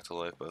will be back to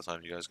life. By the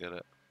time you guys get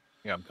it,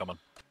 Yeah, I'm coming.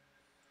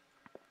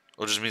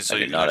 or just means so I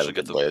you do can not have a actually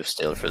get good the. life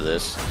steal for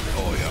this.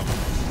 Oh yeah.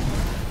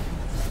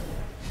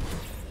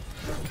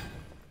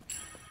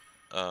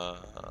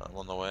 I'm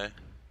on the way.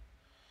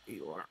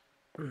 You are.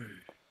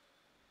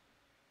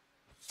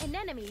 An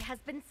enemy has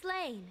been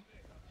slain.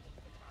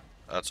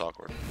 That's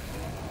awkward.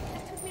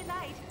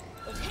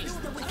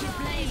 Taste the wicked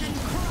blade and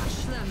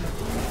crush them.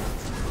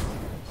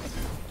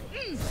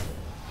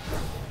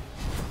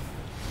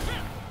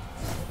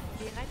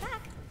 Be right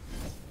back.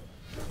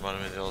 Reminded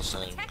me of the old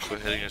saying,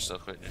 quit hitting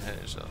yourself, quit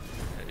hitting yourself,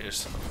 hit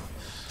yourself.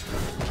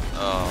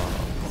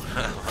 Oh.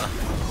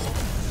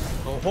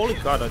 Oh, holy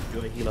god, I do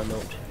a healer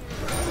note.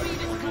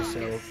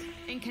 Myself.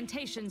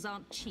 Incantations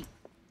aren't cheap.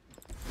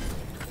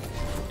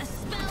 A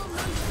spell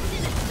most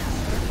sinister.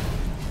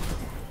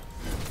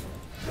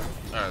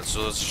 Alright,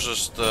 so let's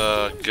just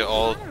get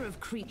all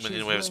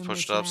minion waves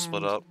pushed up,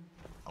 split up.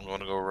 I'm going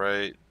to go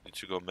right, you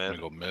two go I'm mid.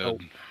 gonna go mid. Oh.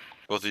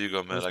 Both of you go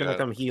I mid. was gonna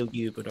come heal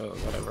you, but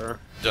whatever.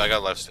 Yeah, I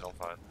got lifesteal, I'm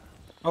fine.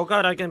 Oh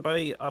god, I can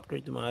buy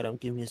upgrade to my item.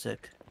 Give me a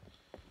sec.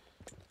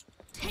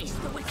 Taste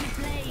the wicked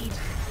blade.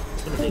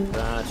 I'm gonna take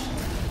that.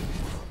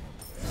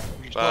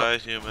 Bye,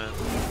 human.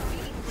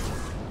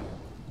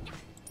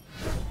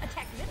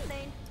 Attack middle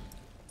lane.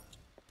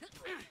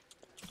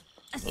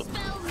 A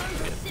spell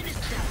most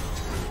sinister.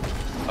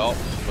 Oh,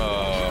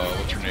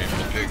 what's her name?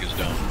 The pig is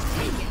down.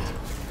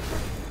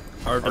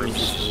 Artemis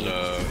Artemis is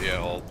is, yeah,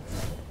 all.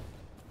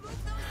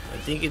 I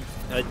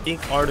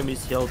think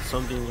Artemis held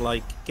something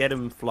like get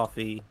him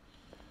fluffy.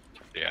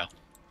 Yeah.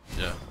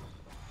 Yeah.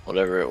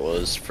 Whatever it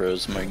was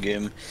froze my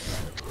game.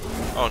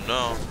 Oh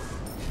no.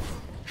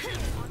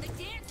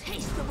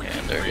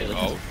 And there it is.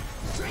 Out.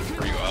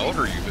 Are you out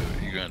or are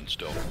you in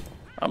still?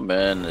 I'm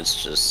in,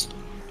 it's just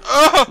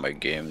my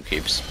game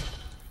keeps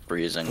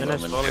freezing And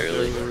that's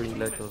momentarily.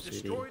 voluntary Leto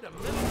City.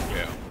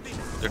 Yeah.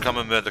 They're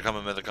coming mid, they're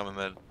coming mid, they're coming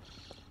mid.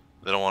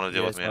 They don't want to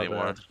deal with me not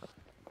anymore. bad.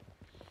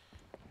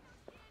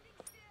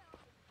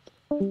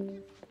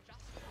 Can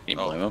you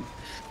blame him?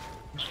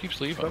 Just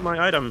keeps leaving. But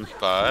my item.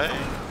 Bye.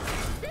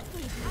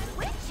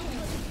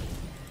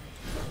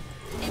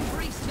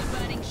 Embrace the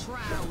burning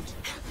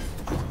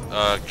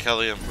shroud.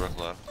 Kelly and Brooke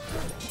left.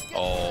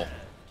 Oh.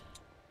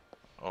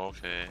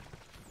 Okay.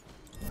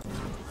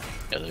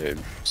 Yeah, they're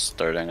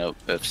starting up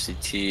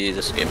FCT.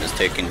 This game is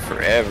taking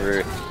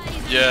forever.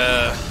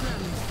 Yeah.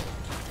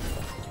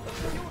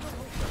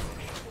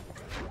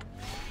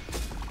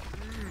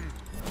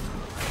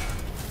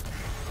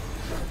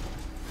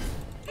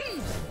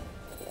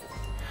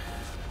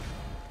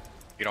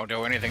 You don't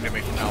do anything to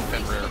me now,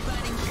 Fenrir.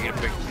 You get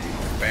a big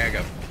bag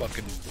of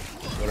fucking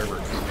whatever.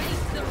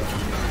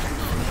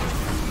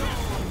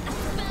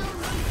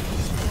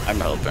 I'm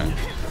helping.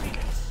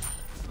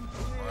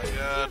 Oh my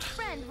god. Your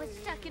friend was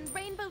stuck in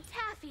rainbow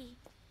taffy.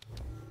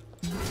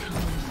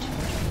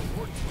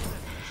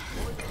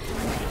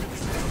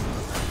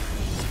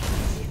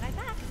 Be right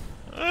back.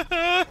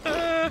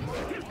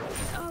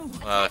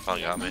 They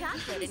finally got me.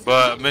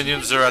 But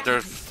minions are out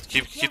there.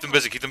 Keep them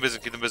busy, keep them busy,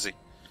 keep them busy.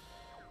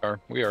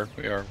 We are.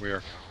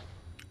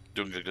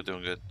 Doing good,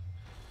 doing good.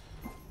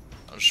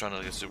 I'm just trying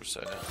to get super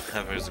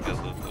saiyan. Here's a good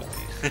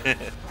loot.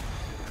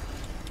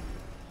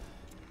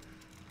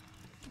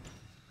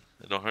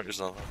 Don't hurt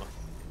yourself, Emma.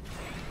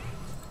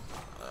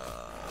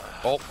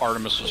 Oh,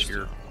 Artemis is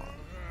here.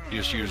 You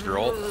just used her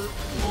ult.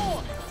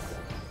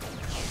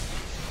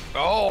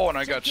 Oh, and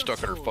I got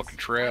stuck in her fucking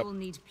trap. We'll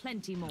need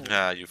plenty more.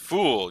 Ah, you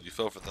fool! You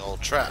fell for the whole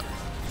trap.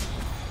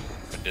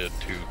 I did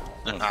too.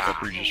 That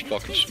fucker just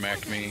fucking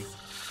smacked me.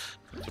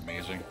 It's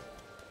amazing.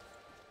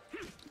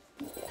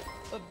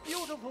 A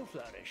beautiful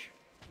flourish.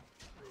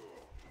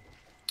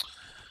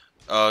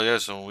 Oh yeah,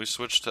 so when we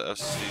switched to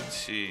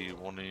FCT,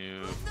 one of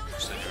you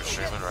said you were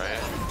streaming, right?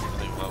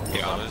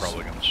 Yeah,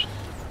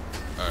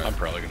 I'm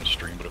probably gonna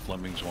stream, but if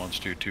Lemmings wants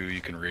to too,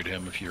 you can raid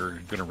him if you're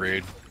gonna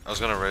raid. I was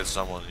gonna raid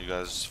someone. You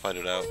guys fight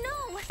it out.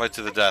 No, Fight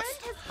to the my death.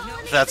 friend has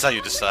fallen That's how into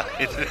you the decide.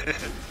 rainbow.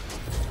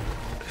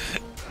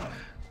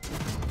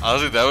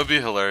 Honestly, that would be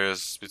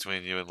hilarious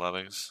between you and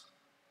Lemmings.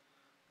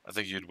 I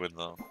think you'd win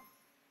though.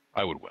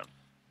 I would win.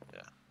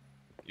 Yeah.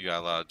 You got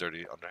a lot of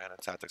dirty underhanded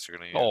tactics you're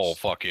gonna use. Oh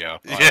fuck yeah!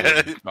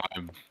 Yeah.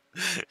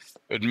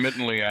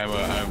 Admittedly, I'm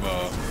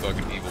a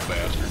fucking evil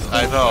bastard.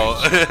 I know.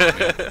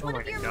 Oh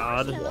my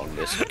god.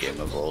 Longest game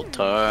of all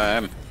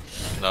time.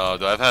 No,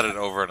 dude, I've had an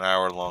over an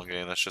hour long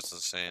game. That's just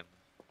insane.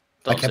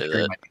 Don't I kept say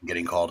hearing that. my name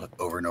getting called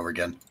over and over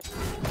again.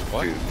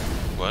 What?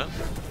 What?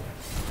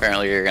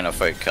 Apparently you're gonna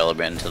fight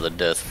Caliban to the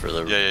death for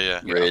the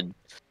Yeah. raid.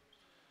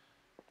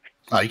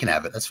 Oh, you can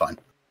have it. That's fine.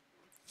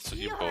 So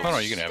you You're both. No,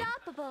 you can have it.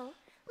 unstoppable.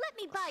 Let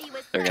me buy you a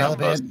They're snack. gonna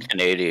Caliban. both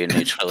Canadian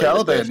each other. to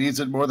Caliban death. needs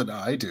it more than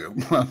I do.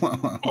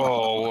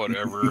 Oh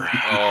whatever.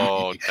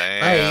 Oh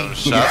damn! Hey.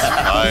 Shots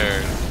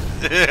fired.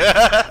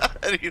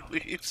 And he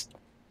leaves.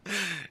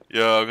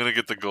 Yo, I'm gonna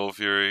get the Gold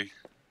Fury.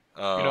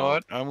 You know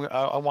what?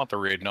 I want the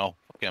raid now.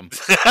 Fuck him.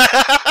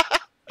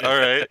 All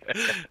right.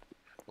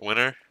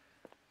 Winner.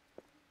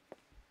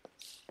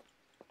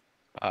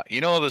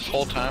 You know, this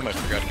whole time I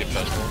forgot to get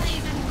pestilence.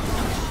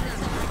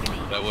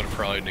 That would have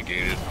probably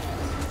negated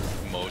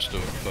most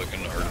of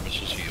fucking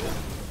Artemis's heal.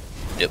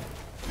 Yep.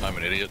 I'm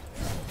an idiot.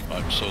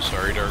 I'm so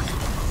sorry, Dark.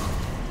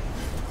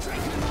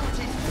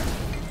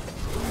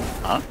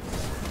 Huh?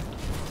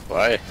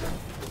 Why?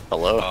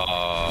 Hello?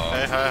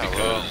 Hey, hi,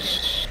 hello.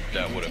 Because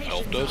that would have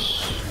helped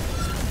us.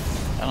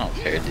 I don't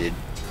care, dude.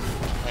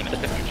 I know,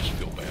 I just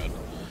feel bad.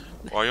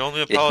 Why are you only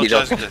You don't-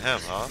 apologizing to him,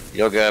 huh? You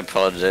don't gotta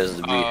apologize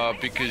to me.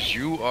 Because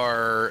you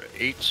are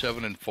 8,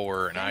 7, and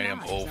 4, and I am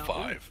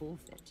 0-5.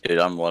 Dude,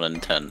 I'm 1 in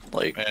 10.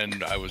 Like,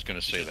 And I was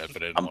gonna say that,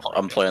 but I didn't want to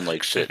I'm playing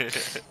like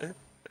shit.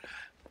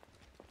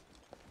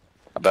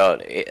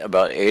 About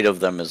eight of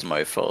them is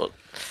my fault.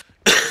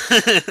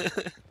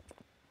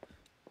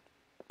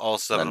 All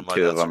 7 And of my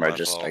 2 of deaths them are are my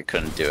just fault. I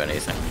couldn't do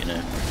anything, you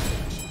know.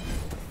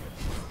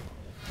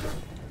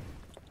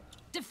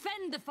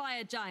 Defend the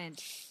fire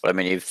giant. But I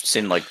mean, you've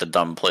seen like the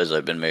dumb plays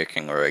I've been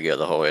making where I get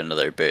the whole way into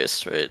their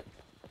base, right?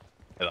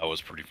 Yeah, that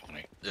was pretty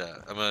funny. Yeah,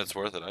 I mean, it's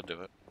worth it. I'd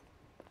do it.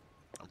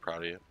 I'm proud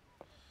of you.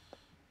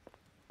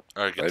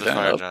 Alright, get Right the down,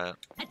 fire up. giant.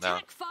 Now.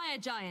 Attack fire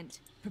giant.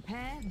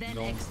 Prepare, then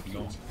No, execute.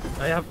 no.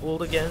 I have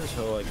ult again,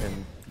 so I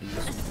can please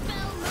A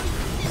spell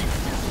most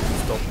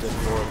sinister. stop the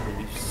core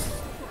beliefs.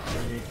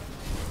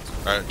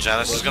 Alright,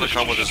 Janice is gonna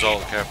come with his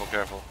ult. Careful,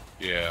 careful.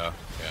 Yeah,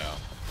 yeah.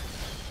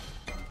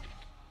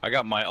 I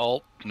got my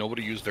ult.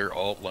 Nobody used their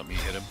ult. Let me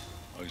hit him.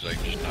 I was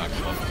like, just knock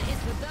him Power up. is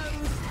for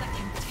those that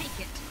can take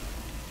it.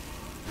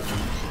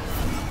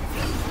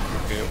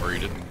 Okay, or he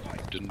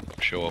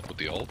didn't show up with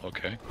the ult.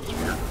 Okay, that's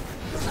weird.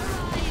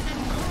 Arise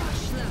and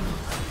crush them.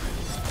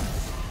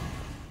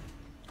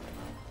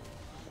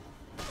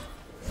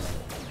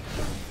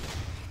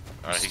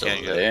 Alright, he Still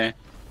can't get it. there.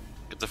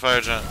 Get the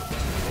fire giant.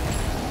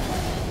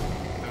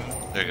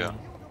 There you go.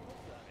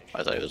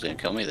 I thought he was gonna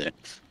kill me there.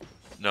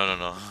 No, no,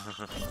 no.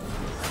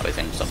 I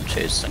think I'm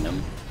chasing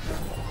him.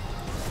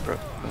 Bro,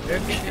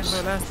 Here's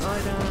my last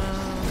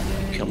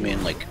item. kill me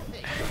in like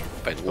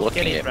by Get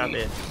looking it, at me.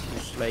 rabbit. You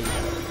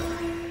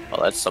slave.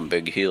 Oh, that's some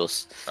big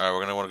heals. Alright,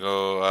 we're gonna wanna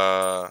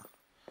go,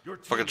 Your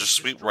team fucking just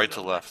has sweep destroyed right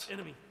to the left.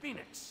 enemy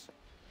Phoenix.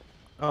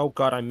 Oh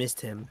god, I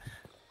missed him.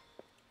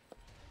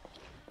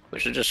 We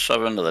should just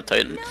shove into the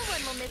Titan. No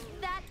one will miss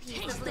that piece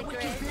Taste of the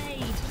wicked licorice.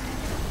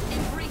 blade.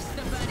 Embrace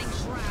the burning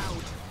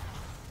shroud.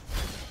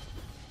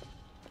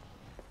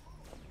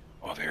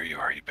 Oh, there you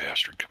are, you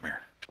bastard. Come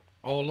here.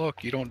 Oh,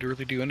 look, you don't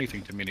really do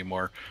anything to me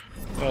anymore.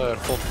 Full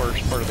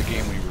first part of the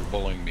game when you were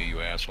bullying me,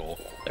 you asshole.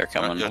 They're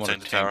coming. Yeah. I'm gonna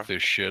take the tower. tank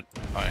this shit.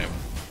 I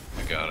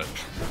got it.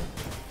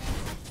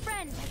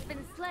 Friend has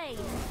been slain.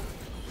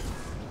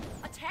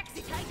 Attack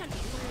the titan.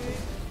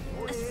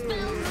 A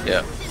spell most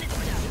Yeah. sinister.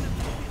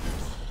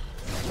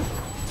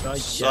 Die,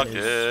 Suck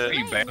Janice. it.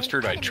 You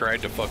bastard, I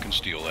tried to fucking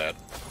steal that.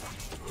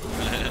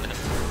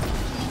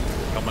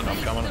 Coming, I'm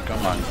coming, I'm Come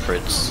coming. on,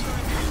 Fritz.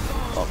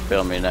 Oh,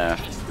 feel me now.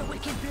 Taste the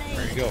wicked There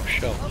blade. you go,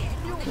 shell.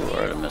 Ooh,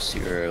 Artemis,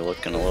 you're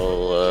looking a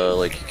little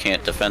like you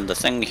can't defend the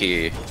thing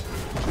here.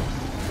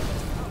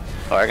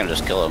 Oh, I can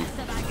just kill him.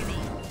 Of agony.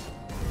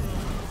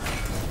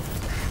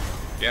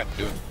 Yeah,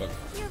 do it. Fuck.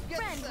 Your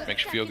friend was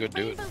Makes you feel stuck in good,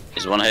 do it. rainbow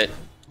He's one hit.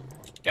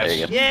 Yes. There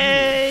you go.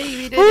 Yay,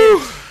 we did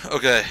it!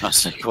 Okay. I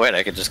was like, wait,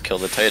 I could just kill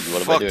the Titan.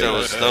 What am I Fuck, doing?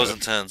 that was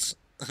intense.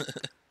 This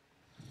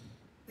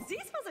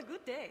was a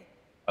good day.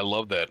 I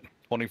love that.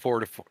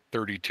 24 to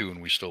 32,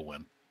 and we still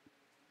win.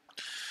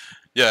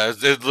 Yeah,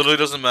 it literally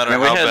doesn't matter I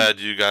mean, we how had- bad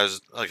you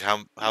guys, like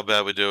how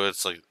bad we do.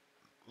 It's like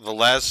the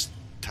last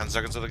 10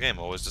 seconds of the game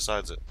always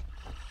decides it.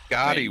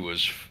 Scotty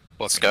was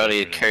fucking.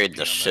 Scotty dominating carried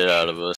the on that shit out of us.